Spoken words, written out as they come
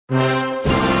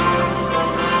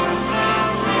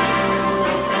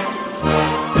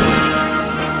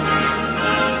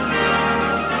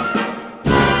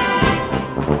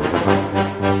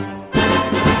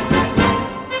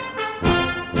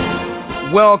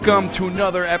Welcome to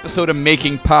another episode of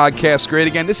Making Podcasts Great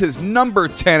Again. This is number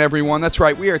 10, everyone. That's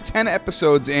right. We are 10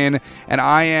 episodes in, and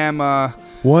I am...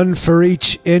 one for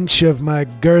each inch of my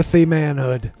girthy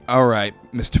manhood. All right,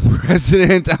 Mr.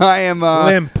 President. I am...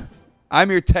 Limp. I'm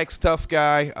your tech stuff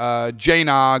guy, Jay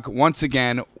Nog, once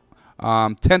again,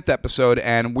 10th episode,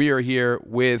 and we are here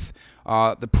with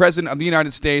the President of the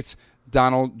United States,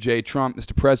 Donald J. Trump.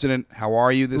 Mr. President, how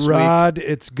are you this week? Rod,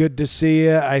 it's good to see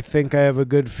you. I think I have a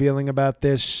good feeling about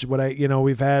this.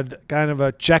 We've had kind of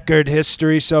a checkered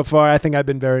history so far. I think I've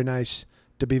been very nice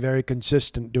to be very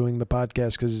consistent doing the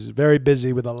podcast because it's very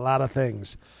busy with a lot of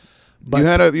things. But you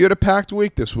had a packed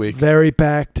week this week. Very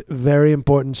packed, very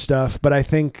important stuff. But I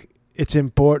think it's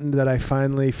important that I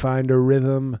finally find a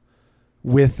rhythm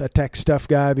with a tech stuff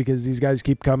guy because these guys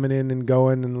keep coming in and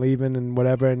going and leaving and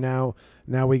whatever. And now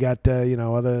we got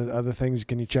other things.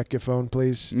 Can you check your phone,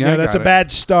 please? Yeah, that's a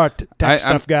bad start, tech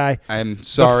stuff guy. I'm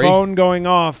sorry. The phone going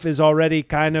off is already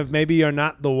kind of maybe you're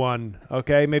not the one.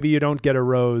 Okay, maybe you don't get a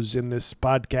rose in this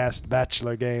podcast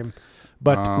bachelor game.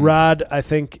 But Rod, I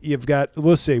think you've got.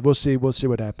 We'll see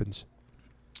what happens.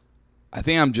 I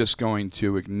think I'm just going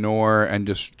to ignore and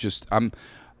just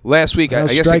last week, I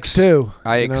guess strike two.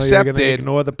 I accepted. You're going to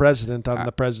ignore the president on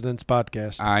the president's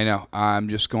podcast. I know. I'm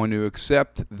just going to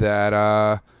accept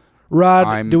that.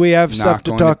 Rod, do we have stuff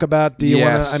to talk about? Do you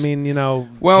yes. want to?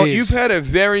 Well, geez. You've had a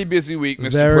very busy week,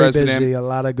 Mr. Very President. busy. A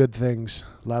lot of good things.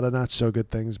 A lot of not so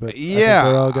good things, but yeah, I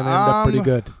think they're all going to end up pretty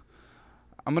good.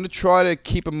 I'm going to try to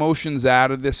keep emotions out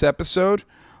of this episode,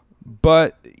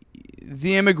 but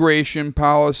the immigration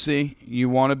policy, you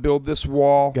want to build this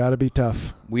wall. Got to be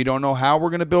tough. We don't know how we're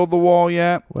going to build the wall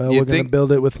yet. Well, we're going to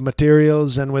build it with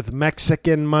materials and with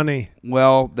Mexican money.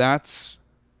 Well, that's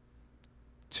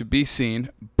to be seen.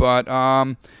 But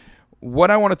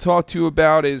what I want to talk to you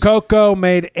about is... Coco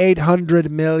made $800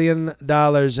 million,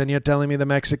 and you're telling me the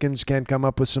Mexicans can't come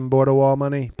up with some border wall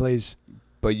money? Please.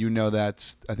 But I think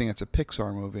that's a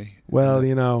Pixar movie.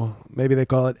 Well, maybe they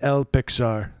call it El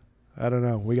Pixar. I don't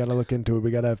know. We got to look into it. We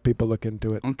got to have people look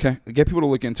into it. Okay. Get people to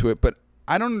look into it. But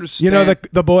I don't understand.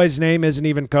 The boy's name isn't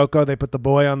even Coco. They put the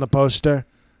boy on the poster.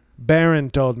 Barron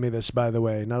told me this, by the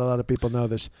way. Not a lot of people know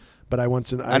this. But I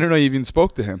don't know you even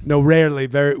spoke to him. No, rarely.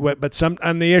 But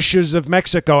on the issues of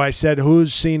Mexico, I said,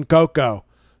 who's seen Coco?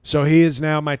 So he is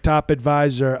now my top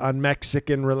advisor on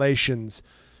Mexican relations.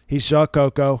 He saw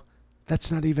Coco.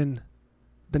 That's not even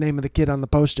the name of the kid on the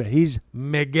poster. He's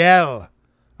Miguel.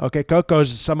 Okay,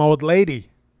 Coco's some old lady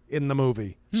in the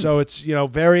movie. So it's,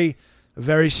 very,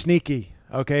 very sneaky.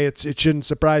 Okay, it shouldn't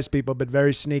surprise people, but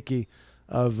very sneaky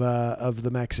of the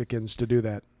Mexicans to do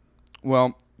that.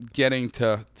 Well, getting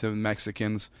to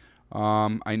Mexicans,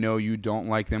 I know you don't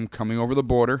like them coming over the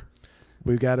border.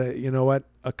 We've got a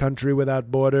country without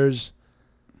borders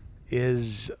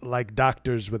is like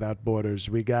doctors without borders.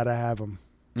 We got to have them.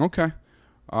 Okay.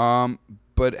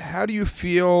 But how do you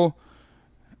feel...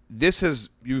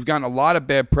 You've gotten a lot of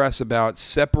bad press about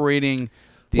separating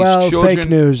these children. Fake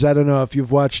news. I don't know if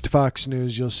you've watched Fox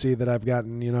News. You'll see that I've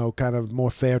gotten, kind of more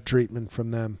fair treatment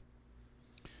from them.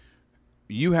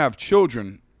 You have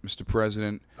children, Mr.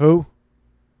 President. Who?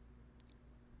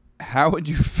 How would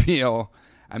you feel?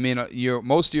 I mean,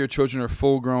 most of your children are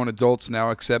full-grown adults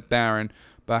now, except Barron.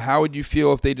 But how would you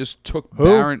feel if they just took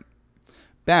Who?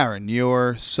 Barron,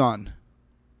 your son?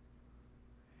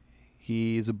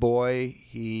 He's a boy.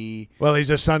 Well, he's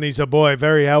a son. He's a boy.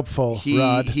 Very helpful,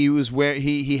 Rod.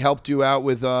 He helped you out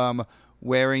with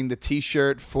wearing the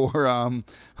T-shirt for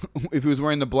if he was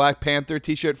wearing the Black Panther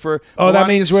T-shirt for. Oh, that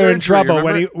means we're in trouble.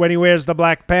 Remember? When he wears the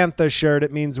Black Panther shirt,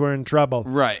 it means we're in trouble.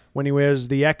 Right. When he wears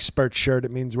the expert shirt,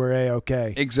 it means we're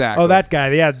A-okay. Exactly. Oh, that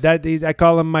guy. Yeah, I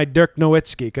call him my Dirk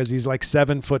Nowitzki because he's like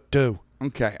 7'2".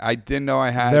 Okay, I didn't know I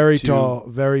had very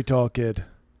tall kid.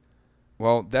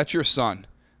 Well, that's your son.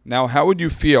 Now, how would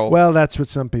you feel? Well, that's what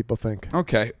some people think.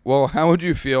 Okay. Well, how would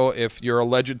you feel if your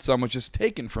alleged son was just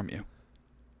taken from you?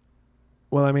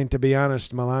 Well, I mean, to be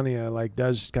honest, Melania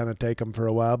does kind of take him for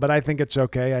a while, but I think it's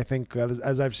okay. I think,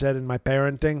 as I've said in my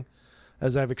parenting,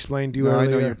 as I've explained to you earlier.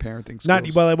 I know your parenting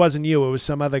skills. It wasn't you. It was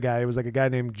some other guy. It was like a guy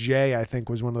named Jay, I think,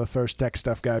 was one of the first tech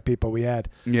stuff guy people we had.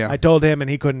 Yeah. I told him,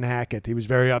 and he couldn't hack it. He was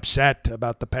very upset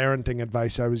about the parenting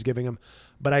advice I was giving him.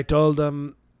 But I told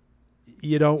him,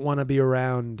 you don't want to be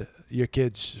around your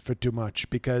kids for too much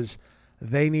because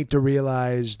they need to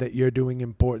realize that you're doing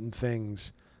important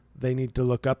things. They need to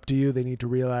look up to you. They need to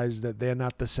realize that they're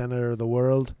not the center of the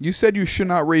world. You said you should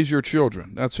not raise your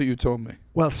children. That's what you told me.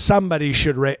 Well, somebody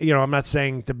should I'm not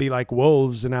saying to be like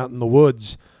wolves and out in the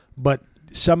woods, but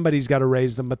somebody's got to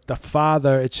raise them, but the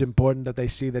father, it's important that they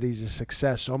see that he's a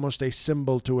success, almost a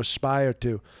symbol to aspire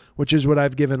to, which is what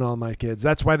I've given all my kids.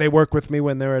 That's why they work with me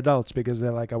when they're adults, because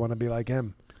they're like, I want to be like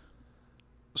him.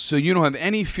 So you don't have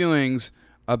any feelings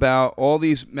about all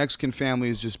these Mexican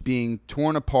families just being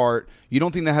torn apart? You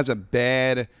don't think that has a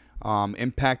bad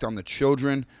impact on the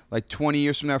children? Like 20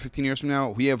 years from now, 15 years from now,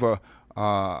 we have a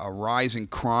rise in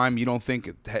crime. You don't think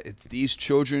it's these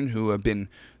children who have been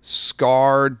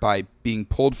scarred by being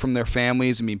pulled from their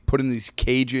families and being put in these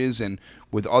cages and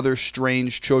with other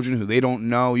strange children who they don't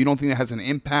know? You don't think that has an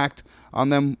impact on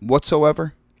them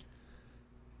whatsoever?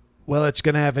 Well, it's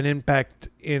going to have an impact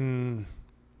in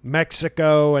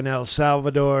Mexico and El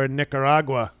Salvador and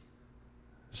Nicaragua,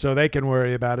 so they can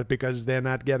worry about it because they're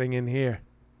not getting in here.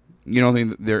 You don't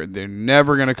think that they're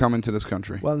never going to come into this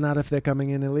country? Well, not if they're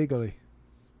coming in illegally.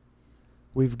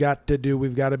 We've got to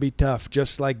be tough.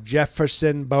 Just like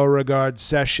Jefferson Beauregard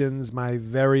Sessions, my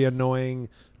very annoying,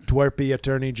 twerpy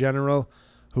attorney general,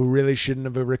 who really shouldn't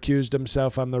have recused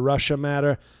himself on the Russia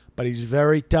matter, but he's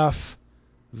very tough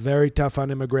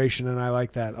on immigration, and I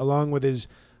like that, along with his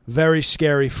very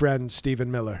scary friend,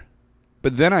 Stephen Miller.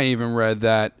 But then I even read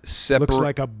that Looks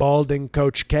like a balding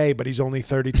Coach K, but he's only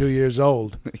 32 years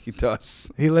old. He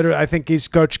does. I think he's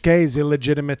Coach K's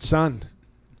illegitimate son.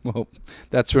 Well,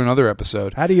 that's for another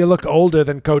episode. How do you look older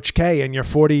than Coach K and you're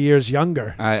 40 years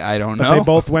younger? I don't But know. they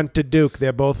both went to Duke.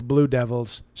 They're both Blue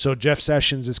Devils. So Jeff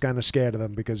Sessions is kind of scared of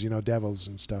them because, Devils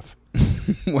and stuff.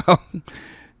 Well,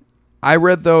 I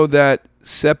read, though, that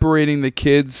separating the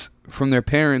kids from their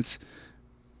parents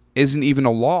isn't even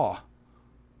a law.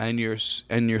 And you're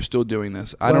still doing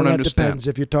this. I don't understand. That depends.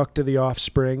 If you talk to the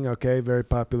Offspring, okay, very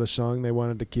popular song, they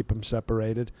wanted to keep them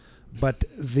separated. But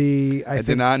I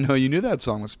did not know you knew that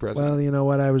song, Mr. President. Well, you know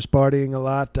what? I was partying a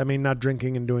lot. I mean, not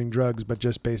drinking and doing drugs, but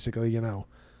just basically,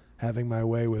 having my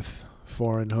way with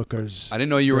foreign hookers. I didn't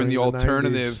know you were in the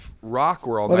alternative 90s. Rock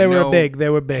world. Well, they were big. They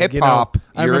were big. Hip hop.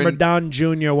 I remember Don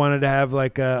Jr. wanted to have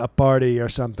like a party or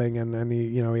something, and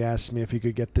he asked me if he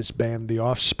could get this band, The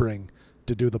Offspring,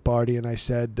 to do the party, and I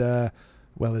said,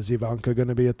 well, is Ivanka going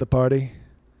to be at the party?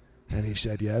 And he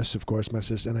said, yes, of course, my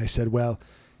sister. And I said, well,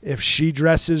 if she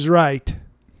dresses right,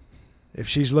 if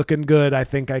she's looking good, I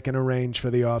think I can arrange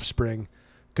for the Offspring,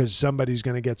 because somebody's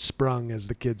going to get sprung, as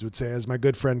the kids would say, as my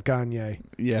good friend Kanye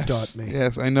taught me.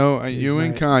 Yes, I know.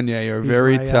 And Kanye are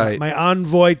very tight. My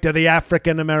envoy to the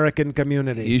African-American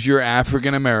community. He's your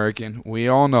African-American. We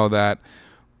all know that.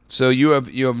 So you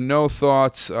have no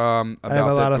thoughts about that? I have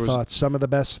a lot of thoughts, some of the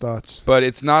best thoughts. But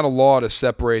it's not a law to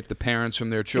separate the parents from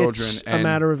their children. It's a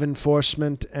matter of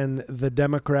enforcement, and the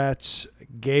Democrats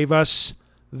gave us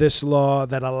this law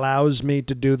that allows me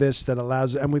to do this,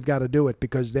 and we've got to do it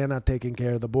because they're not taking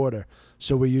care of the border.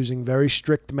 So we're using very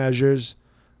strict measures,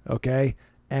 okay?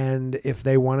 And if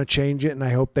they want to change it, and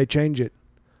I hope they change it,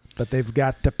 but they've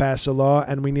got to pass a law,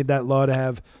 and we need that law to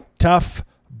have tough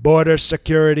border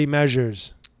security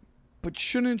measures. But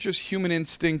shouldn't just human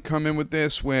instinct come in with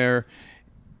this, where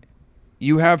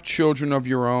you have children of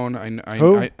your own?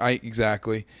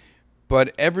 Exactly.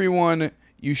 But everyone,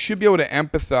 you should be able to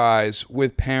empathize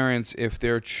with parents if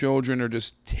their children are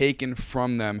just taken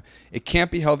from them. It can't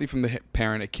be healthy from the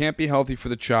parent. It can't be healthy for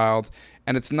the child.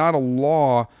 And it's not a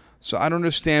law. So I don't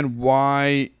understand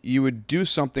why you would do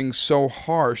something so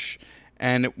harsh.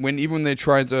 And even when they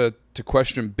tried to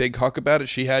question Big Huck about it,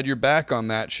 she had your back on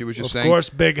that. She was just saying... Of course,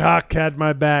 Big Huck had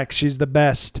my back. She's the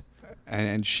best.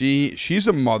 And she's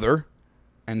a mother,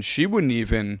 and she wouldn't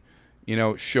even,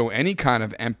 show any kind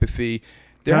of empathy.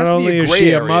 There has to be a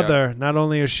gray area. Not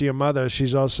only is she a mother,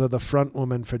 she's also the front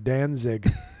woman for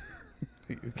Danzig.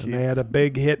 And they had a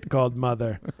big hit called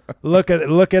Mother. Look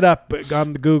it up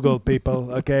on Google,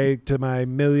 people. Okay, to my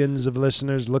millions of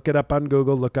listeners, look it up on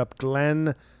Google. Look up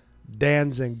Glenn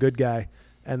Danzig, good guy.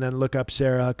 And then look up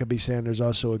Sarah Huckabee Sanders,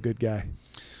 also a good guy.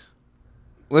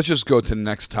 Let's just go to the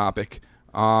next topic.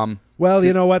 Well,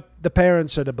 you know what? The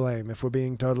parents are to blame, if we're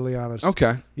being totally honest.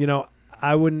 Okay.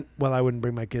 I wouldn't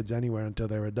bring my kids anywhere until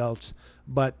they're adults.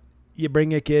 But you bring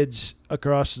your kids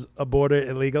across a border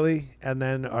illegally and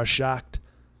then are shocked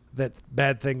that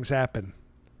bad things happen.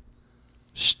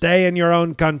 Stay in your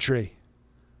own country.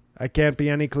 I can't be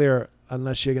any clearer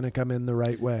unless you're going to come in the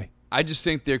right way. I just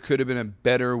think there could have been a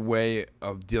better way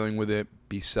of dealing with it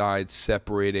besides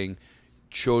separating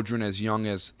children as young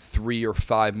as 3 or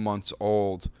 5 months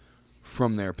old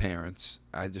from their parents.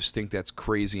 I just think that's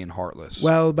crazy and heartless.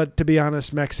 Well, but to be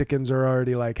honest, Mexicans are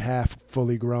already like half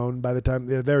fully grown by the time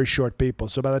they're very short people.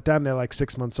 So by the time they're like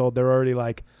 6 months old, they're already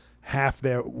like half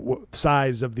their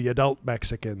size of the adult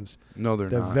Mexicans. No, they're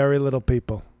not. They're very little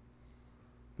people.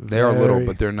 They are little,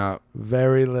 but they're not.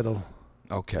 Very little.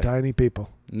 Okay. Tiny people.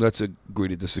 Let's agree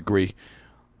to disagree.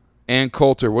 Ann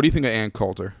Coulter. What do you think of Ann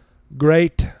Coulter?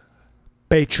 Great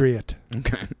patriot.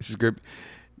 Okay. She's great.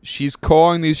 She's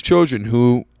calling these children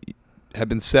who have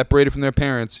been separated from their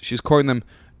parents, she's calling them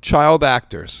child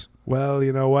actors. Well,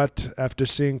 you know what? After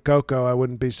seeing Coco, I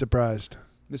wouldn't be surprised.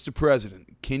 Mr.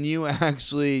 President, can you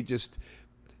actually just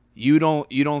you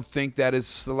don't think that is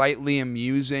slightly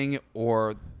amusing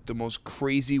or the most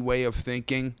crazy way of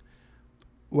thinking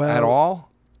at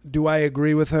all? Do I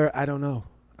agree with her? I don't know.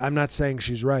 I'm not saying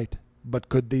she's right, but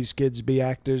could these kids be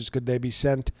actors? Could they be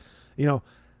sent? You know,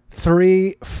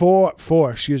 four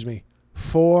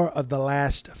of the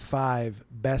last 5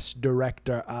 Best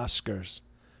Director Oscars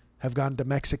have gone to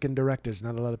Mexican directors.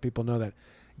 Not a lot of people know that.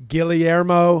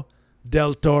 Guillermo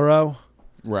del Toro,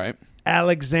 Right.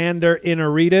 Alexander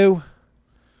Inarritu,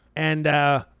 and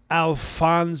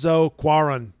Alfonso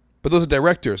Cuarón. But those are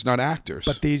directors, not actors.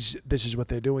 But this is what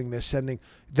they're doing.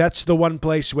 That's the one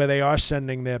place where they are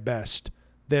sending their best.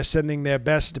 They're sending their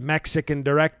best Mexican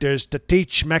directors to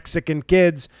teach Mexican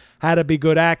kids how to be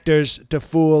good actors to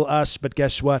fool us. But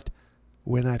guess what?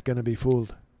 We're not going to be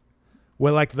fooled.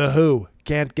 We're like The Who.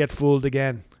 Can't get fooled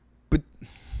again. But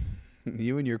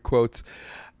you and your quotes,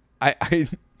 I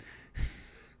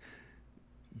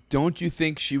don't you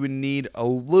think she would need a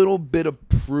little bit of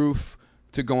proof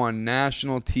to go on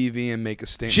national TV and make a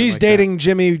statement? She's like dating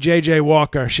Jimmy J.J.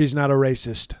 Walker. She's not a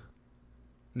racist.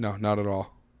 No, not at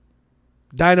all.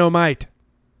 Dynamite.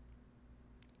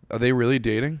 Are they really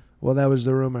dating? Well, that was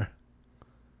the rumor.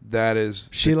 That is.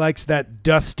 She likes that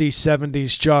dusty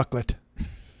 70s chocolate.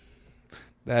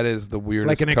 That is the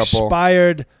weirdest like an couple.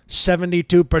 Expired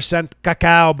 72%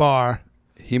 cacao bar.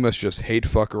 He must just hate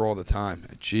fuck her all the time.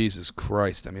 Jesus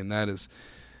Christ. I mean, that is.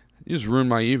 You just ruined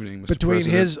my evening, Mr. Between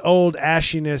President. his old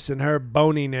ashiness and her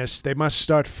boniness, they must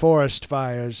start forest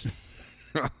fires.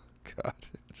 Oh, God.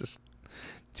 Just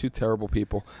two terrible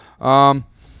people.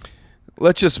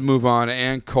 Let's just move on.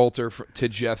 Ann Coulter to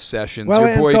Jeff Sessions. Well, Your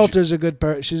Ann boy Coulter's a good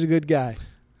she's a good guy.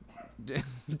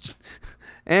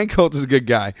 Ann Coulter's a good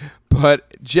guy,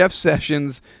 but Jeff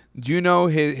Sessions, do you know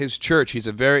his church? He's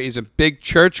a big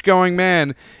church-going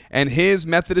man, and his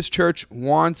Methodist church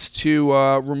wants to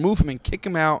remove him and kick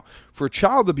him out for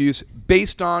child abuse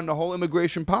based on the whole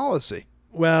immigration policy.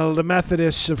 Well, the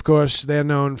Methodists, of course, they're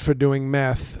known for doing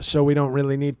meth, so we don't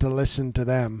really need to listen to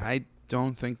them. I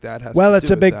don't think that has. Well, to it's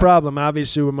do a with big that. problem.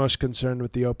 Obviously, we're most concerned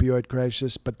with the opioid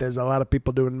crisis, but there's a lot of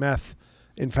people doing meth.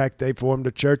 In fact, they formed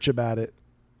a church about it.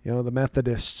 You know, the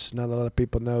Methodists. Not a lot of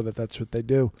people know that that's what they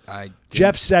do.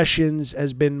 Jeff Sessions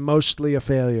has been mostly a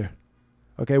failure.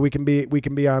 Okay, we can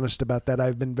be honest about that.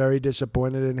 I've been very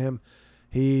disappointed in him.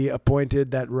 He appointed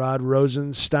that Rod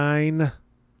Rosenstein.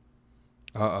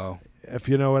 Uh-oh. If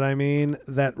you know what I mean,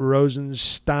 that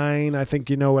Rosenstein. I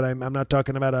think you know what I'm not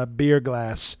talking about a beer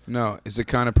glass. No, is the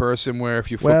kind of person where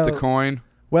if you flip the coin.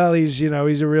 Well, he's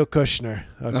a real Kushner.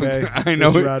 Okay, I know.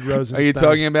 This Rod Rosenstein. Are you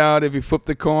talking about if you flip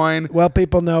the coin? Well,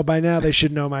 people know by now. They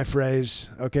should know my phrase.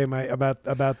 Okay, about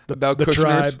the Kushners?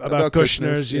 tribe About Kushners.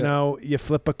 Kushners, You yeah. know, you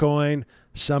flip a coin.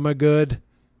 Some are good,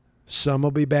 some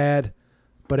will be bad,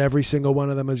 but every single one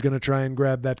of them is going to try and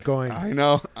grab that coin. I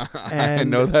know. I And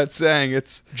know that saying.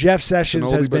 It's Jeff Sessions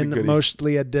oldie has but a been goodie.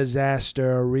 mostly a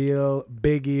disaster, a real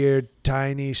big-eared,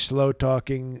 tiny,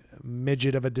 slow-talking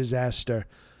midget of a disaster.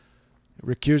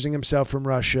 Recusing himself from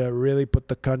Russia really put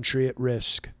the country at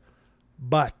risk.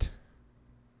 But,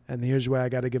 and here's where I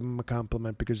got to give him a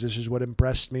compliment because this is what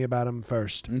impressed me about him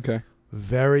first. okay.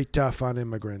 Very tough on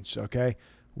immigrants, okay?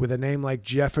 With a name like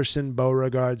Jefferson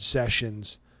Beauregard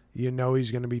Sessions, you know he's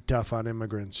going to be tough on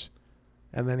immigrants.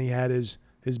 And then he had his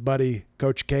buddy,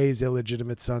 Coach K's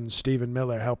illegitimate son, Stephen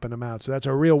Miller, helping him out. So that's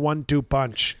a real 1-2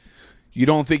 punch. You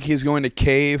don't think he's going to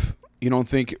cave? You don't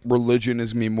think religion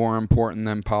is going to be more important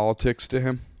than politics to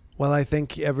him? Well, I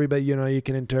think everybody, you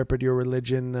can interpret your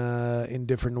religion in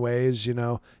different ways.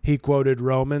 He quoted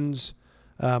Romans.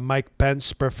 Mike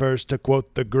Pence prefers to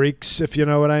quote the Greeks, if you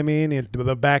know what I mean.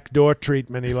 The backdoor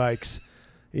treatment he likes.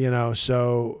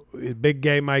 So big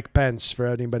gay Mike Pence, for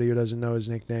anybody who doesn't know his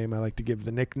nickname. I like to give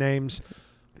the nicknames.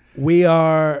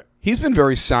 He's been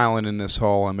very silent in this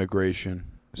whole immigration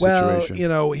situation.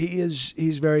 Well,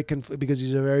 he's very because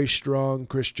he's a very strong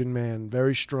Christian man,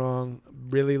 very strong,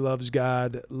 really loves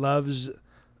God, loves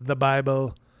the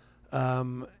Bible,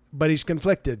 but he's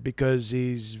conflicted because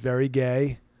he's very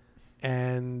gay,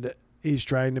 and he's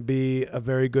trying to be a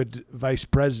very good vice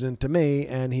president to me,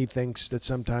 and he thinks that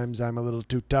sometimes I'm a little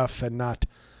too tough and not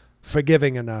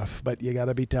forgiving enough. But you got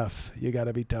to be tough. You got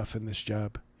to be tough in this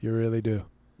job. You really do.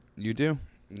 You do.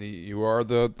 You are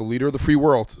the leader of the free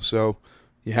world, so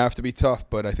you have to be tough.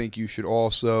 But I think you should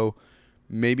also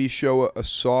maybe show a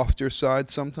softer side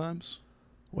sometimes?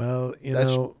 Well,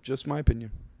 That's just my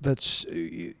opinion. that's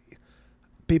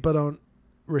people don't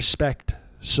respect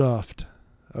soft,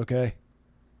 okay?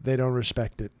 They don't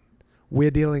respect it.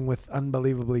 We're dealing with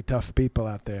unbelievably tough people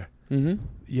out there. Mm-hmm.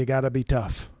 You got to be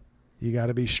tough. You got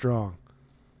to be strong.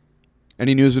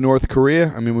 Any news in North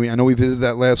Korea? I mean, I know we visited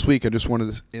that last week. I just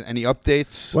wanted to, any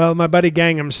updates? Well, my buddy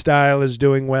Gangnam Style is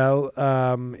doing well.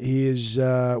 He is.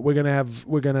 We're gonna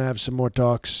have some more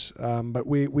talks. But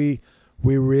we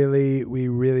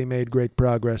really made great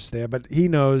progress there. But he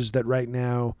knows that right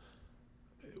now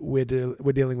we're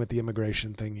dealing with the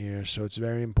immigration thing here, so it's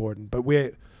very important. But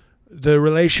the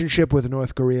relationship with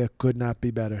North Korea could not be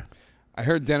better. I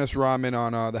heard Dennis Rodman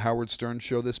on the Howard Stern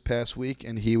show this past week,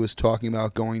 and he was talking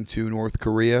about going to North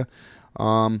Korea.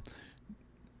 I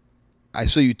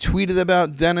saw you tweeted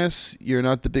about Dennis. You're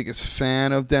not the biggest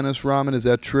fan of Dennis Rodman. Is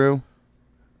that true?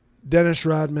 Dennis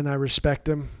Rodman, I respect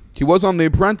him. He was on The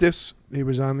Apprentice. He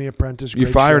was on The Apprentice. You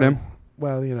Great fired show. him.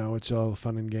 Well, it's all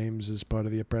fun and games as part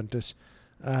of The Apprentice.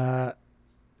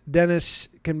 Dennis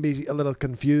can be a little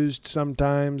confused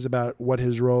sometimes about what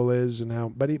his role is and how,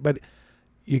 but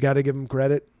you got to give him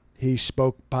credit. He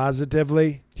spoke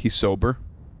positively. He's sober.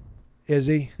 Is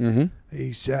he? Mm-hmm.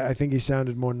 I think he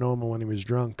sounded more normal when he was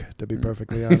drunk, to be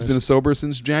perfectly honest. He's been sober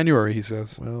since January, he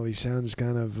says. Well, he sounds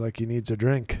kind of like he needs a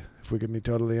drink, if we can be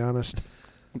totally honest.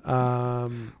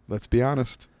 Let's be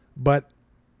honest. But,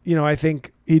 I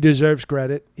think he deserves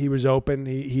credit. He was open.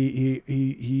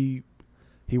 He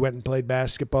went and played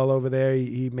basketball over there.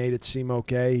 He made it seem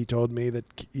okay. He told me that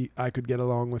I could get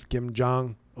along with Kim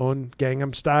Jong-un,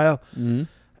 Gangnam Style. Mm-hmm.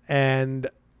 And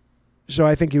so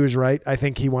I think he was right. I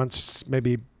think he wants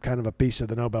maybe kind of a piece of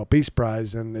the Nobel Peace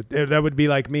Prize. And that would be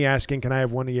like me asking, can I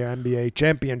have one of your NBA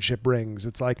championship rings?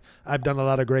 It's like, I've done a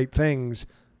lot of great things,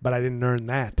 but I didn't earn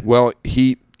that. Well,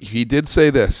 he did say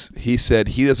this. He said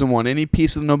he doesn't want any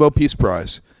piece of the Nobel Peace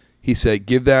Prize. He said,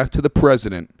 give that to the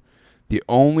president. The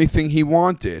only thing he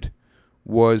wanted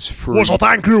was for... a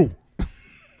thank you.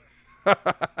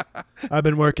 I've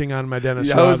been working on my Dennis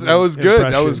Rodman that was good.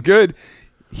 impression. That was good.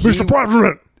 Mr.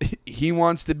 President. He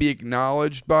wants to be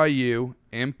acknowledged by you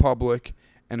in public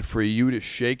and for you to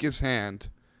shake his hand,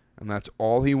 and that's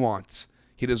all he wants.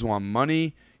 He doesn't want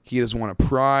money. He doesn't want a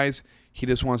prize. He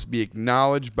just wants to be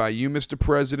acknowledged by you, Mr.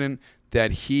 President,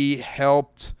 that he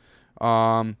helped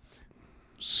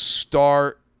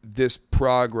start this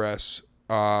progress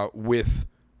with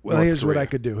Well, North here's Korea. what I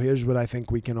could do. Here's what I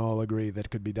think we can all agree that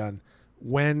could be done.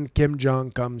 When Kim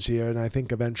Jong comes here, and I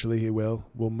think eventually he will,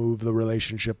 we'll move the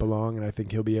relationship along, and I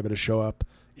think he'll be able to show up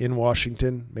in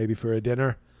Washington, maybe for a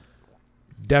dinner.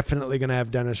 Definitely going to have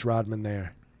Dennis Rodman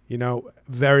there.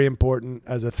 Very important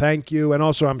as a thank you. And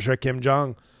also, I'm sure Kim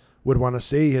Jong would want to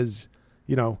see his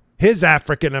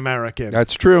African American.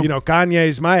 That's true.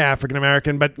 Kanye's my African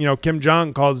American, but Kim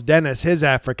Jong calls Dennis his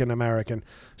African American.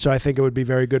 So I think it would be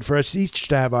very good for us each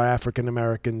to have our African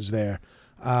Americans there.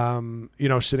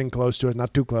 Sitting close to us,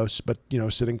 not too close, but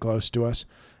sitting close to us.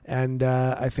 And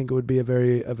I think it would be a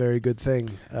very good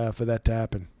thing for that to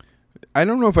happen. I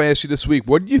don't know if I asked you this week.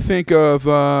 What do you think of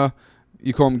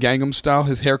you call him Gangnam Style?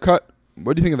 His haircut.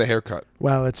 What do you think of the haircut?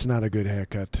 Well, it's not a good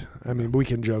haircut. I mean, we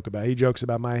can joke about it. He jokes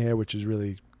about my hair, which is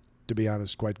really, to be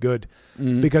honest, quite good.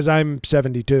 Mm-hmm. Because I'm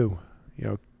 72.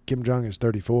 Kim Jong is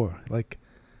 34.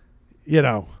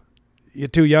 You're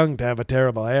too young to have a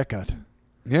terrible haircut.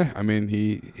 Yeah, I mean,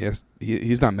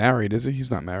 he's not married, is he? He's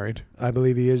not married. I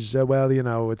believe he is.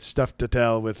 It's tough to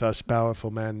tell with us powerful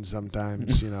men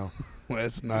sometimes,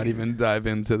 Let's not even dive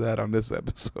into that on this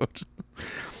episode.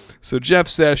 So Jeff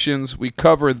Sessions, we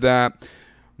covered that.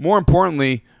 More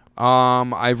importantly,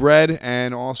 I've read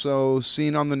and also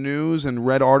seen on the news and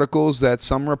read articles that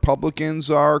some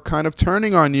Republicans are kind of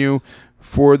turning on you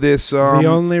for this. The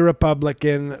only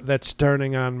Republican that's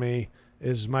turning on me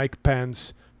is Mike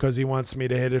Pence because he wants me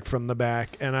to hit it from the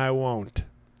back, and I won't.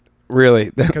 Really?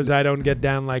 Because I don't get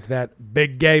down like that.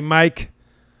 Big gay Mike.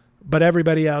 But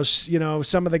everybody else,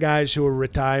 some of the guys who are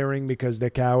retiring because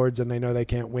they're cowards and they know they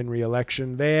can't win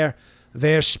re-election, they're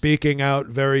speaking out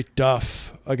very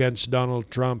tough against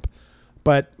Donald Trump.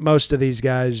 But most of these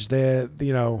guys, they're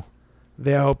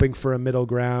hoping for a middle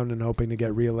ground and hoping to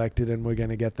get reelected, and we're going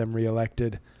to get them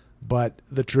reelected. But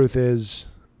the truth is,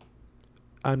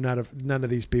 none of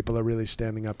these people are really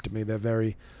standing up to me.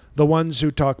 The ones who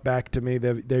talk back to me,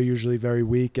 they're usually very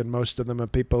weak, and most of them are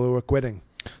people who are quitting.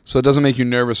 So it doesn't make you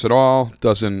nervous at all?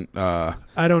 Doesn't? I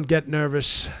don't get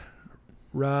nervous,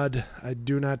 Rod. I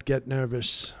do not get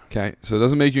nervous. Okay, so it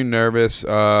doesn't make you nervous.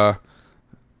 So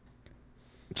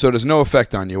there's no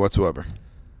effect on you whatsoever.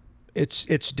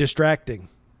 It's distracting.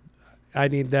 I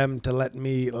need them to let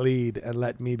me lead and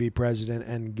let me be president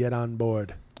and get on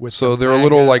board with. So the they're a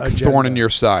little MAGA like thorn in agenda. your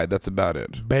side. That's about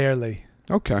it. Barely.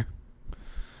 Okay.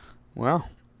 Well,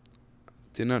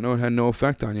 did not know it had no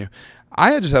effect on you.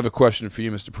 I just have a question for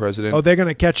you, Mr. President. Oh, they're going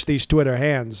to catch these Twitter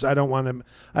hands. I don't want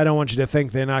you to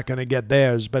think they're not going to get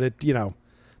theirs, but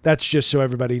that's just so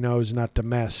everybody knows not to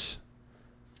mess.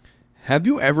 Have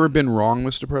you ever been wrong,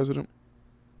 Mr. President?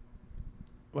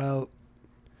 Well,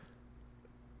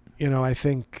 I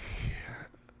think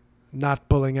not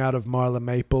pulling out of Marla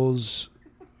Maples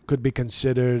could be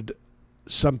considered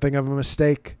something of a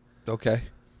mistake Okay.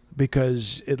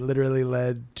 because it literally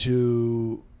led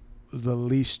to the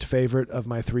least favorite of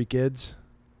my 3 kids.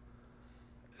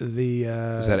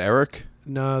 Is that Eric?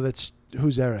 No,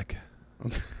 who's Eric?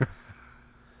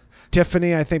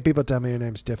 Tiffany, I think people tell me her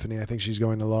name's Tiffany. I think she's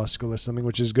going to law school or something,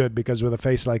 which is good because with a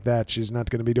face like that, she's not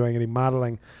going to be doing any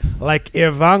modeling like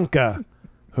Ivanka,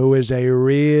 who is a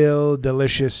real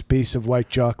delicious piece of white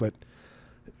chocolate.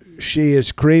 She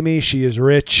is creamy, she is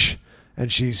rich, and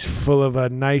she's full of a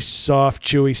nice, soft,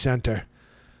 chewy center.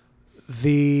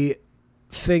 The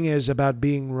thing is about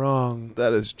being wrong.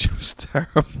 That is just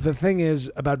terrible. The thing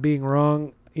is about being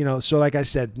wrong, so like I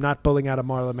said, not pulling out of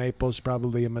Marla Maples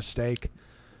probably a mistake.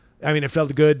 I mean, it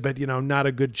felt good, but, not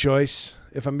a good choice,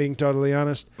 if I'm being totally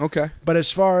honest. Okay. But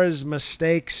as far as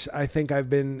mistakes, I think I've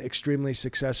been extremely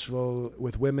successful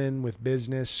with women, with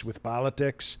business, with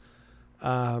politics.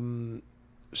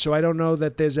 So I don't know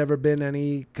that there's ever been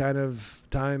any kind of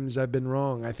times I've been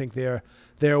wrong. I think there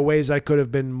are ways I could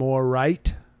have been more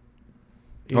right,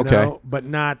 Okay. but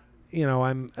not,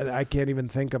 I can't even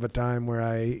think of a time where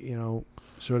I,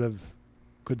 sort of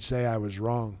could say I was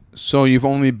wrong. So you've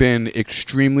only been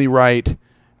extremely right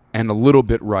and a little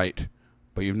bit right,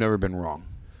 but you've never been wrong.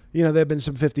 There have been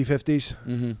some 50-50s.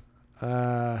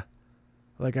 Mm-hmm.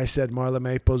 Like I said, Marla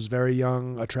Maples, very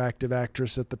young, attractive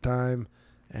actress at the time.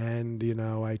 And,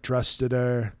 I trusted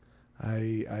her.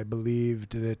 I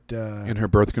believed that... In her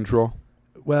birth control?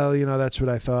 Well, that's what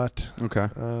I thought. Okay.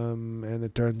 And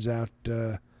it turns out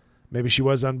maybe she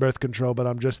was on birth control, but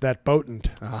I'm just that potent.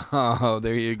 Oh,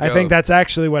 there you go. I think that's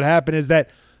actually what happened is that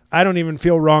I don't even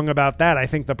feel wrong about that. I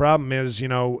think the problem is,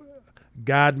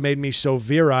 God made me so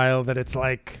virile that it's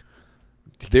like...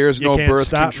 There's you no can't birth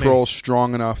stop control me.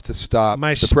 strong enough to stop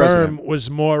My the sperm president. was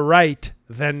more right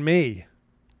than me.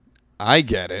 I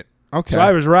get it. Okay. So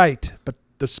I was right, but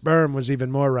the sperm was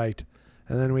even more right.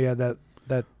 And then we had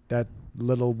that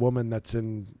little woman that's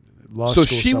in law So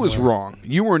school she was somewhere. wrong.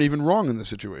 You weren't even wrong in the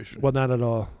situation. Well, not at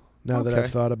all. Now that Okay. I've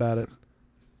thought about it.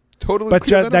 Totally But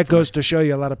clear that up for goes me. to show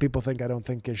you a lot of people think I don't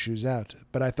think issues out.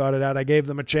 But I thought it out. I gave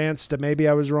them a chance to maybe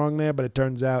I was wrong there, but it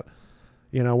turns out,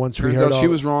 once we Turns heard out she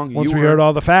was wrong. Once You we were- heard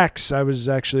all the facts, I was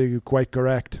actually quite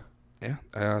correct. Yeah,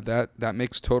 that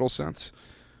makes total sense.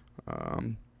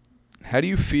 How do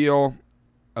you feel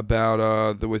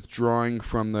about the withdrawing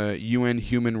from the UN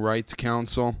Human Rights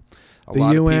Council? A The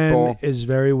lot UN of people. is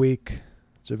very weak.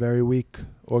 It's a very weak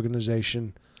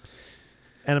organization.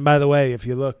 And by the way, if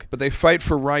you look, But they fight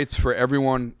for rights for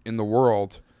everyone in the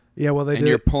world, yeah, well, and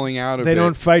you're pulling out of they it.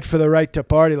 don't fight for the right to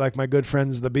party like my good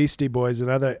friends the Beastie Boys,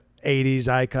 another 80s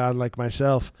icon like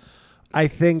myself. I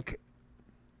think,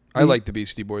 I like the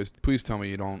Beastie Boys. Please tell me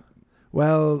you don't.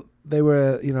 well, they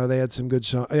were, they had some good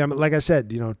songs. Like I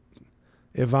said,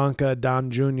 Ivanka, Don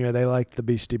Jr., they liked the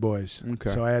Beastie Boys. Okay.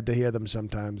 So I had to hear them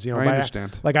sometimes. I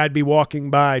understand. Like I'd be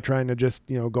walking by trying to just,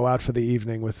 go out for the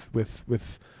evening with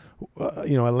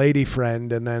a lady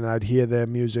friend, and then I'd hear their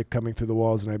music coming through the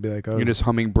walls, and I'd be like, oh. You're just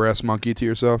humming Brass Monkey to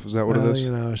yourself? Is that what it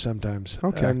is? Sometimes.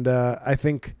 Okay. And I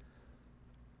think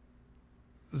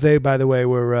they, by the way,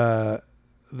 were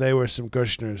some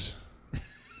Kushners.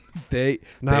 They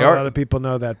Not are. a lot of people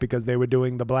know that because they were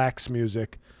doing the Blacks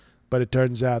music, but it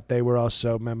turns out they were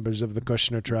also members of the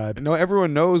Kushner tribe. No,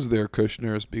 everyone knows they're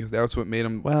Kushners because that's what made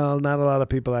them. Well, not a lot of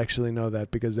people actually know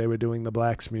that because they were doing the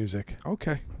Blacks music.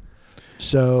 Okay.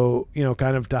 So,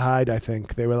 kind of to hide, I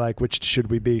think. They were like, which should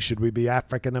we be? Should we be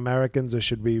African Americans or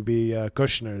should we be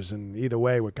Kushners? And either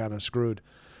way, we're kind of screwed.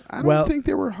 I don't think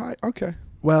they were high. Okay.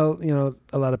 Well,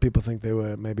 a lot of people think they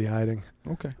were maybe hiding.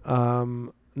 Okay.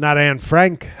 Not Anne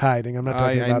Frank hiding. I'm not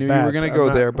talking about that. I knew you were going to go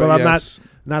there, but well, yes. I'm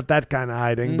not that kind of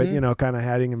hiding, Mhm. but, kind of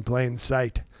hiding in plain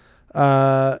sight.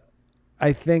 I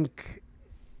think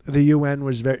the UN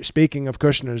was speaking of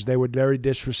Kushners, they were very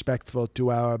disrespectful to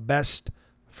our best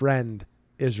friend,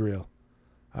 Israel,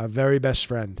 our very best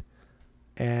friend.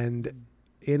 And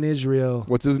in Israel,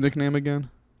 What's his nickname again?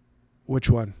 which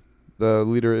one? The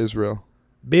leader of Israel.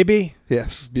 Bibi?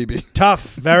 Yes, Bibi.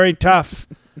 Tough, very tough.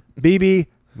 Bibi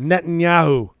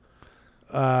Netanyahu.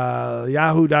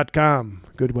 Yahoo.com.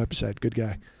 Good website. Good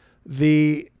guy.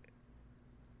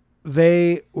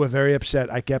 They were very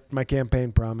upset. I kept my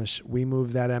campaign promise. We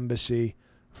moved that embassy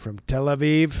from Tel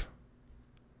Aviv,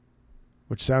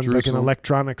 which sounds like an Jerusalem.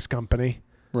 electronics company,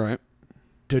 Right.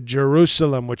 to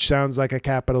Jerusalem, which sounds like a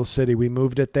capital city. We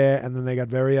moved it there, and then they got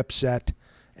very upset,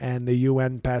 and the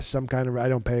UN passed some kind of, I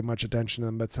don't pay much attention to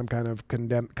them, but some kind of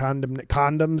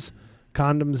condoms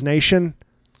nation.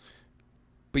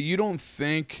 But you don't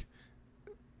think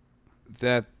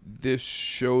that this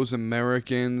shows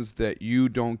Americans that you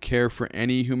don't care for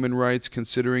any human rights,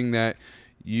 considering that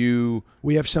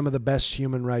We have some of the best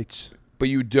human rights. but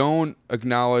you don't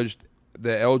acknowledge the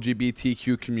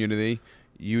LGBTQ community.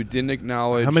 You didn't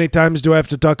acknowledge. How many times do I have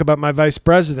to talk about my vice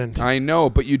president? I know,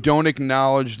 but you don't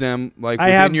acknowledge them like I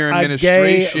within have your a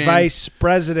administration. gay vice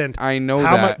president. I know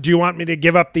How that. much do you want me to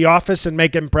give up the office and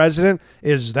make him president?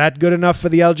 Is that good enough for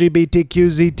the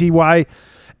LGBTQZTY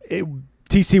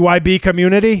TCYB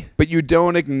community? But you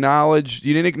don't acknowledge.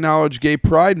 You didn't acknowledge Gay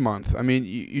Pride Month. I mean,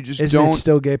 you just Isn't don't. it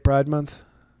still Gay Pride Month?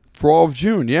 For all of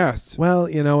June, yes. Well,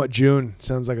 you know what? June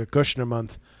sounds like a Kushner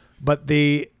month. But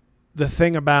the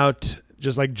thing about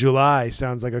just like July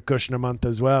sounds like a Kushner month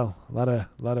as well. A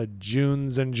lot of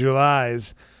Junes and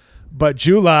Julys. But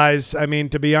Julys, I mean,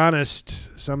 to be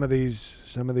honest, some of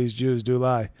these Jews do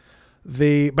lie.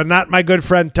 But not my good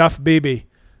friend Tough Bibi.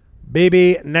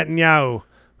 Bibi Netanyahu.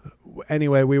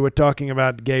 Anyway, we were talking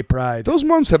about gay pride. Those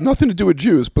months have nothing to do with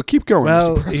Jews, but keep going, Mr.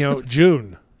 Well, President.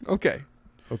 June. Okay.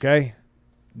 Okay?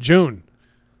 June.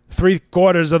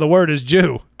 3/4 of the word is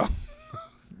Jew.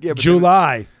 Yeah, but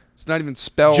July. it's not even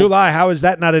spelled. July. How is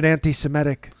that not an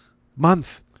anti-Semitic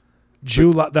month?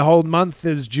 July. The whole month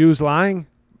is Jews lying?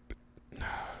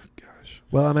 Gosh.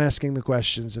 Well, I'm asking the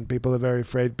questions, and people are very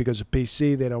afraid because of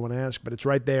PC. They don't want to ask, but it's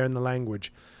right there in the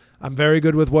language. I'm very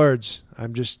good with words.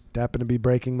 I'm just happen to be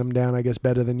breaking them down, I guess,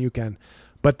 better than you can.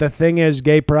 But the thing is,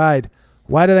 gay pride.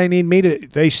 Why do they need me to?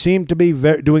 They seem to be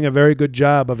doing a very good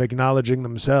job of acknowledging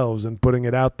themselves and putting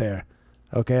it out there.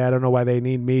 Okay, I don't know why they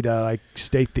need me to like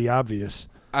state the obvious.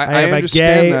 I have a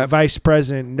understand gay that. vice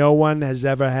president. No one has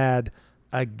ever had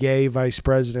a gay vice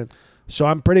president. So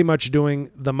I'm pretty much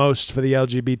doing the most for the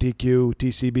LGBTQ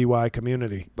TCBY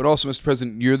community. But also, Mr.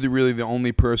 President, you're really the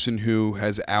only person who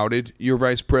has outed your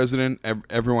vice president.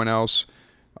 Everyone else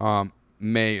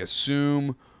may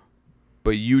assume,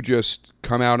 but you just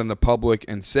come out in the public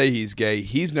and say he's gay.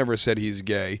 He's never said he's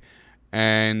gay.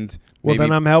 And Well, maybe,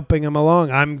 then I'm helping him along.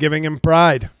 I'm giving him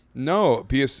pride. No,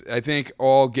 because I think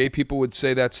all gay people would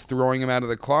say that's throwing him out of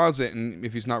the closet. And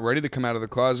if he's not ready to come out of the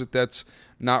closet, that's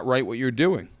not right what you're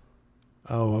doing.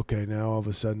 Oh, okay. Now all of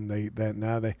a sudden they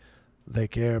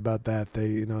care about that.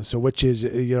 So which is,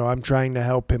 I'm trying to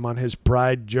help him on his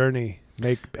pride journey,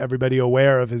 make everybody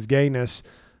aware of his gayness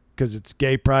because it's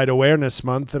Gay Pride Awareness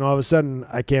Month, and all of a sudden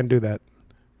I can't do that.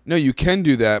 No, you can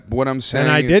do that. But what I'm saying,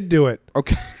 And I did do it.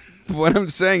 Okay. What I'm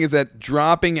saying is that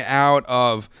dropping out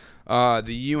of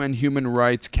the UN Human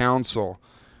Rights Council,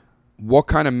 what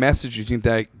kind of message do you think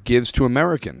that gives to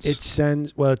Americans? It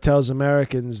tells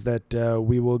Americans that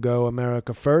we will go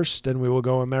America first and we will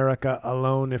go America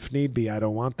alone if need be. I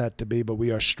don't want that to be, but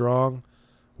we are strong,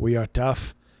 we are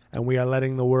tough, and we are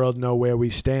letting the world know where we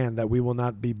stand, that we will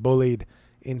not be bullied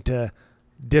into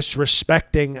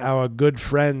disrespecting our good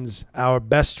friends, our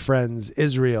best friends,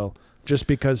 Israel, just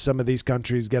because some of these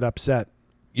countries get upset.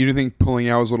 You do think pulling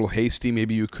out was a little hasty?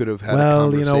 Maybe you could have had a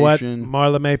Well, you know what? conversation.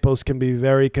 Marla Maples can be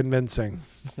very convincing.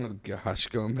 Oh, gosh,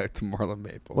 going back to Marla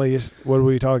Maples. Well, what were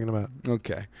we talking about?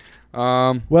 Okay.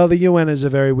 Well, the UN is a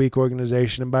very weak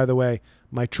organization. And by the way,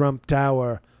 my Trump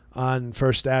Tower on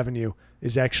First Avenue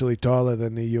is actually taller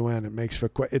than the UN. It makes for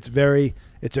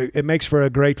it makes for a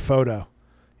great photo.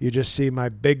 You just see my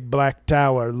big black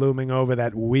tower looming over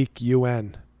that weak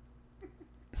UN.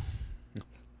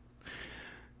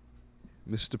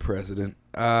 Mr. President,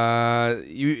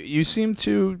 you seem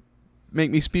to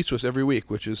make me speechless every week,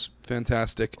 which is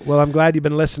fantastic. Well, I'm glad you've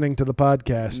been listening to the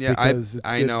podcast because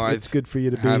it's good for you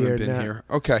to be haven't here been now. here.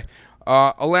 Okay.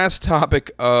 A last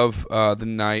topic of the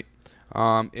night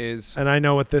is... And I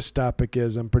know what this topic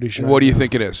is. I'm pretty sure. What do I you know.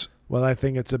 think it is? Well, I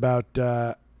think it's about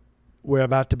we're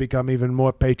about to become even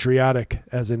more patriotic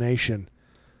as a nation.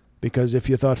 Because if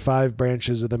you thought 5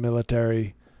 branches of the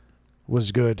military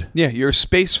was good. Yeah, you're a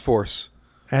Space Force.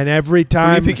 And every Who do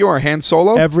time you think you are, Han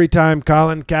Solo? every time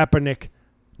Colin Kaepernick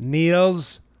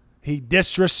kneels, he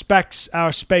disrespects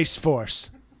our Space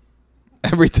Force.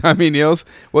 Every time he kneels?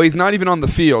 Well, he's not even on the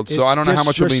field, so I don't know how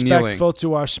much he'll be kneeling. Disrespectful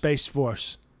to our Space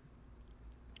Force.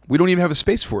 We don't even have a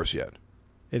Space Force yet.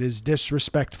 It is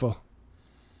disrespectful.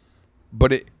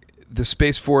 But the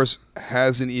Space Force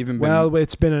hasn't even been. Well,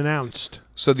 it's been announced.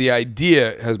 So the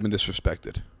idea has been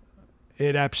disrespected.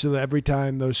 It absolutely, every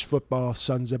time those football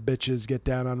sons of bitches get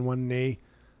down on one knee,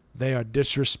 they are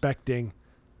disrespecting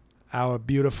our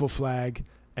beautiful flag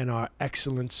and our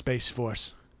excellent Space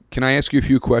Force. Can I ask you a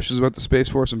few questions about the Space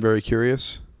Force? I'm very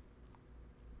curious.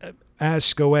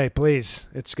 Ask away, please.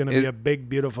 It's going to be a big,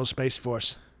 beautiful Space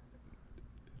Force.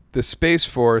 The Space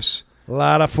Force. A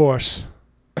lot of force.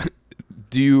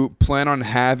 Do you plan on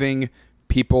having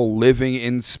people living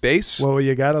in space? Well,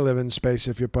 you got to live in space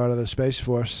if you're part of the Space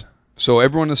Force. So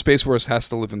everyone in the Space Force has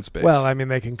to live in space. Well, I mean,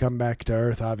 they can come back to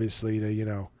Earth, obviously,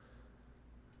 to,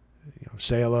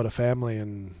 say hello to family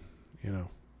and, and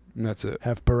that's it.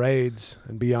 have parades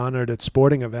and be honored at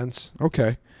sporting events.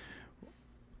 Okay.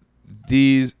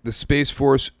 The Space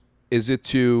Force, is it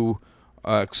to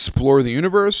explore the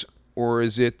universe, or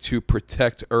is it to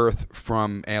protect Earth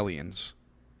from aliens?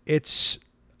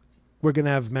 We're going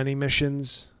to have many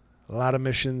missions, a lot of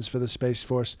missions for the Space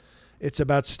Force. It's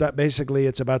about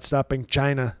stopping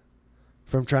China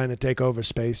from trying to take over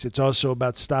space. It's also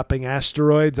about stopping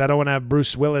asteroids. I don't want to have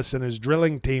Bruce Willis and his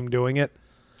drilling team doing it.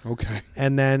 Okay.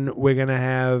 And then we're going to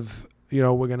have,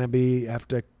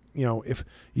 if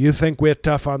you think we're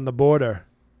tough on the border,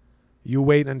 you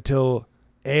wait until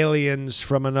aliens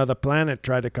from another planet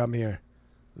try to come here.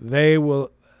 They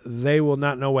will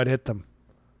not know what hit them.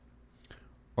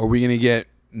 Are we going to get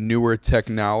newer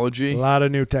technology? A lot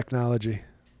of new technology.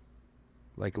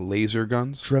 Like laser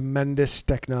guns? Tremendous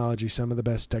technology, some of the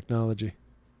best technology.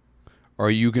 Are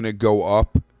you going to go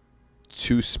up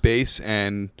to space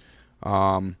and,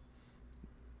 I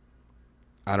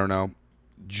don't know,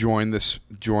 join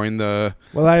the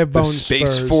Well, I have the bone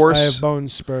Space spurs. Force? I have bone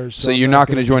spurs. So you're not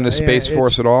going to join the Space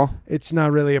Force at all? It's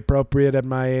not really appropriate at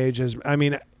my age.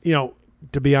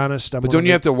 To be honest, But don't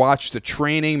you have to watch the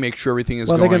training, make sure everything is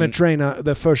going? Well, they're going to train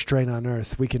the first train on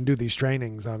Earth. We can do these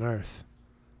trainings on Earth.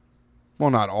 Well,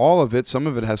 not all of it. Some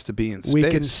of it has to be in space. We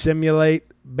can simulate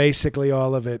basically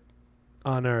all of it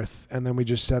on Earth, and then we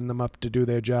just send them up to do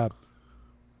their job.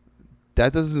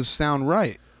 That doesn't sound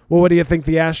right. Well, what do you think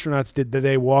the astronauts did? Did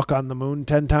they walk on the moon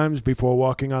 10 times before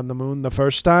walking on the moon the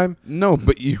first time? No,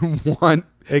 but you want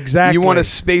Exactly. You want a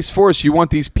Space Force. You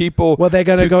want these people. Well, they're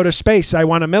going to go to space. I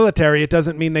want a military. It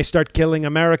doesn't mean they start killing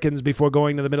Americans before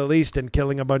going to the Middle East and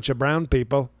killing a bunch of brown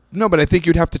people. No, but I think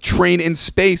you'd have to train in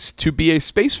space to be a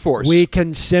Space Force. We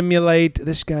can simulate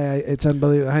this guy. It's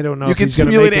unbelievable. I don't know. You if can he's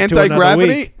gonna simulate make it to another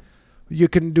anti-gravity? week. You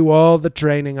can do all the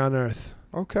training on Earth.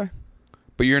 Okay,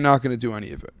 but you're not going to do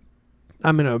any of it.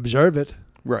 I'm going to observe it.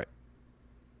 Right.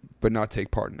 But not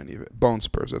take part in any of it. Bone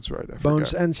spurs, that's right.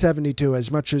 Bones and 72.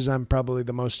 As much as I'm probably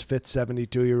the most fit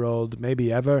 72-year-old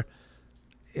maybe ever,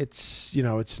 it's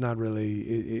not really.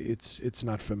 It's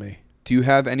not for me. Do you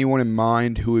have anyone in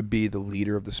mind who would be the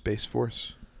leader of the Space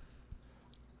Force?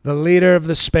 The leader of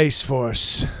the Space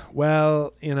Force.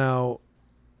 Well,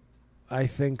 I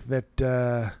think that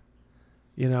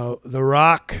The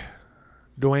Rock,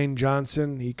 Dwayne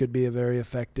Johnson, he could be a very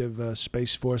effective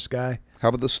Space Force guy. How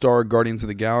about the star of Guardians of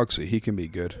the Galaxy? He can be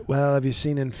good. Well, have you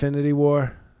seen Infinity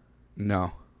War?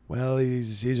 No. Well,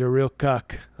 he's a real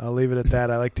cuck. I'll leave it at that.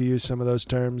 I like to use some of those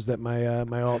terms that my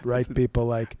alt-right people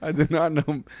like. I did not know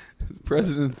the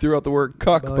president threw out the word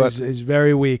cuck, Well, but he's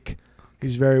very weak.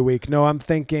 He's very weak. No, I'm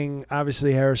thinking,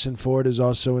 obviously, Harrison Ford is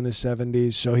also in his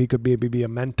 70s, so he could maybe be a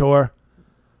mentor.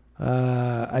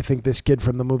 I think this kid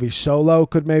from the movie Solo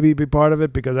could maybe be part of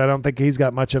it because I don't think he's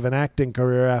got much of an acting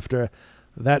career after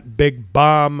that big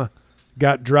bomb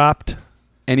got dropped.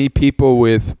 Any people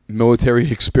with military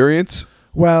experience?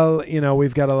 Well,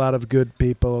 we've got a lot of good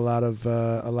people, a lot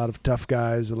of tough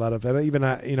guys, a lot of even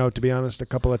to be honest, a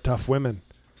couple of tough women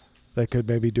that could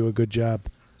maybe do a good job.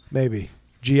 Maybe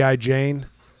G.I. Jane,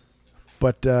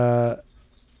 but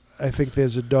I think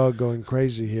there's a dog going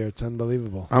crazy here. It's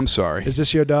unbelievable. I'm sorry. Is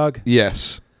this your dog?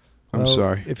 Yes. I'm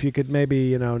sorry. If you could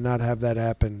maybe not have that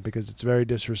happen because it's very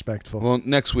disrespectful. Well,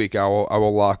 next week I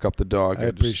will lock up the dog. I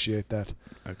appreciate that.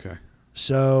 Okay.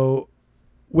 So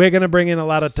we're going to bring in a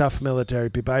lot of tough military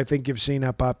people. I think you've seen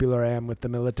how popular I am with the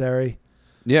military.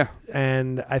 Yeah.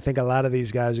 And I think a lot of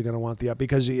these guys are going to want the up.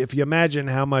 Because if you imagine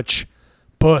how much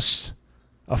puss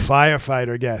a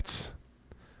firefighter gets,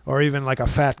 or even like a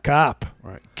fat cop.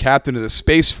 Right. Captain of the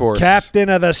Space Force. Captain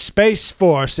of the Space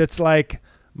Force. It's like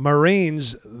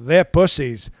Marines, they're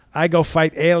pussies. I go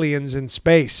fight aliens in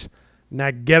space.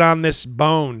 Now get on this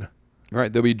bone.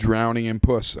 Right. They'll be drowning in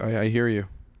puss. I hear you.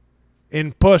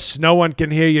 In puss, no one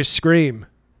can hear you scream.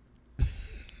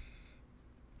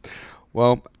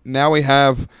 Well, now we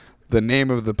have the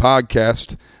name of the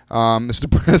podcast. Mr.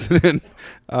 President,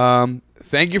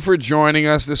 thank you for joining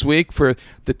us this week for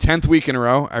the 10th week in a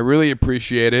row. I really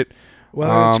appreciate it.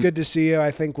 Well, it's good to see you.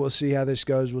 I think we'll see how this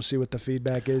goes. We'll see what the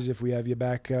feedback is if we have you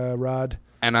back, Rod.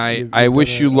 And I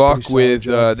wish you luck with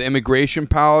the immigration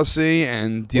policy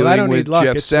and dealing with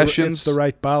Jeff Sessions. It's the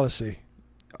right policy.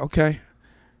 Okay.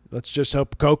 Let's just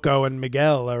hope Coco and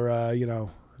Miguel are,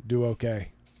 do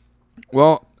okay.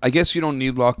 Well, I guess you don't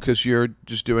need luck because you're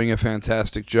just doing a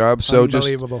fantastic job. So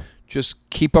Unbelievable. Just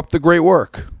keep up the great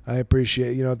work. I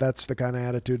appreciate that's the kind of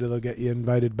attitude that'll get you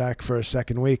invited back for a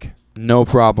second week. No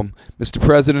problem. Mr.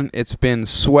 President, it's been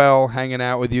swell hanging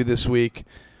out with you this week.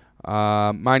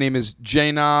 My name is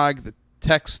JNog, the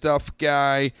tech stuff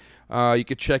guy. You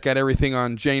can check out everything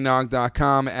on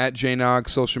jnog.com, at JNog,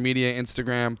 social media,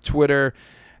 Instagram, Twitter.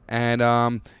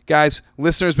 And guys,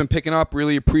 listeners been picking up.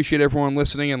 Really appreciate everyone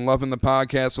listening and loving the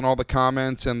podcast and all the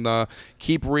comments and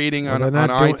keep reading on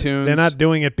iTunes. They're not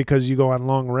doing it because you go on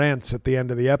long rants at the end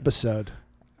of the episode.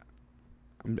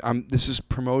 This is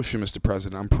promotion, Mr.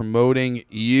 President. I'm promoting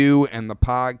you and the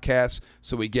podcast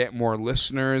so we get more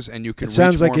listeners and you can reach more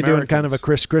Americans. It sounds like you're doing kind of a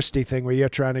Chris Christie thing where you're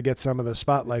trying to get some of the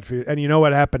spotlight for you. And you know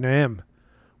what happened to him?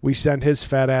 We sent his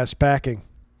fat ass packing.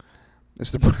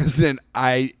 Mr. President,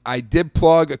 I did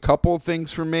plug a couple of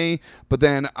things for me, but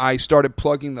then I started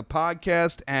plugging the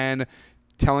podcast and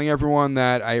telling everyone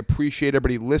that I appreciate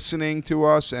everybody listening to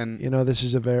us. And this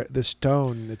is this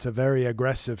tone. It's a very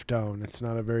aggressive tone. It's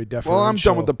not a very deferential. Well, I'm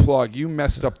done with the plug. You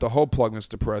messed up the whole plug,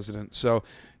 Mr. President. So,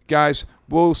 guys,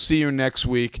 we'll see you next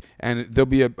week, and there'll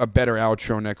be a better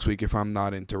outro next week if I'm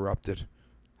not interrupted.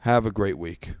 Have a great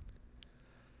week.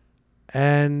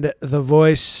 And the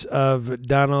voice of President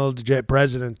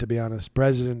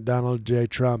Donald J.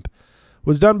 Trump,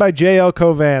 was done by J.L.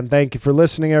 Covan. Thank you for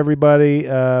listening, everybody.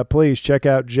 Please check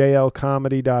out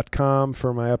jlcomedy.com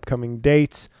for my upcoming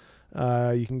dates.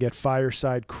 You can get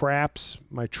Fireside Craps,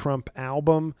 my Trump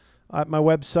album, at my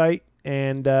website.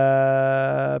 And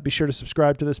be sure to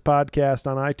subscribe to this podcast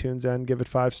on iTunes and give it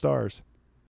 5 stars.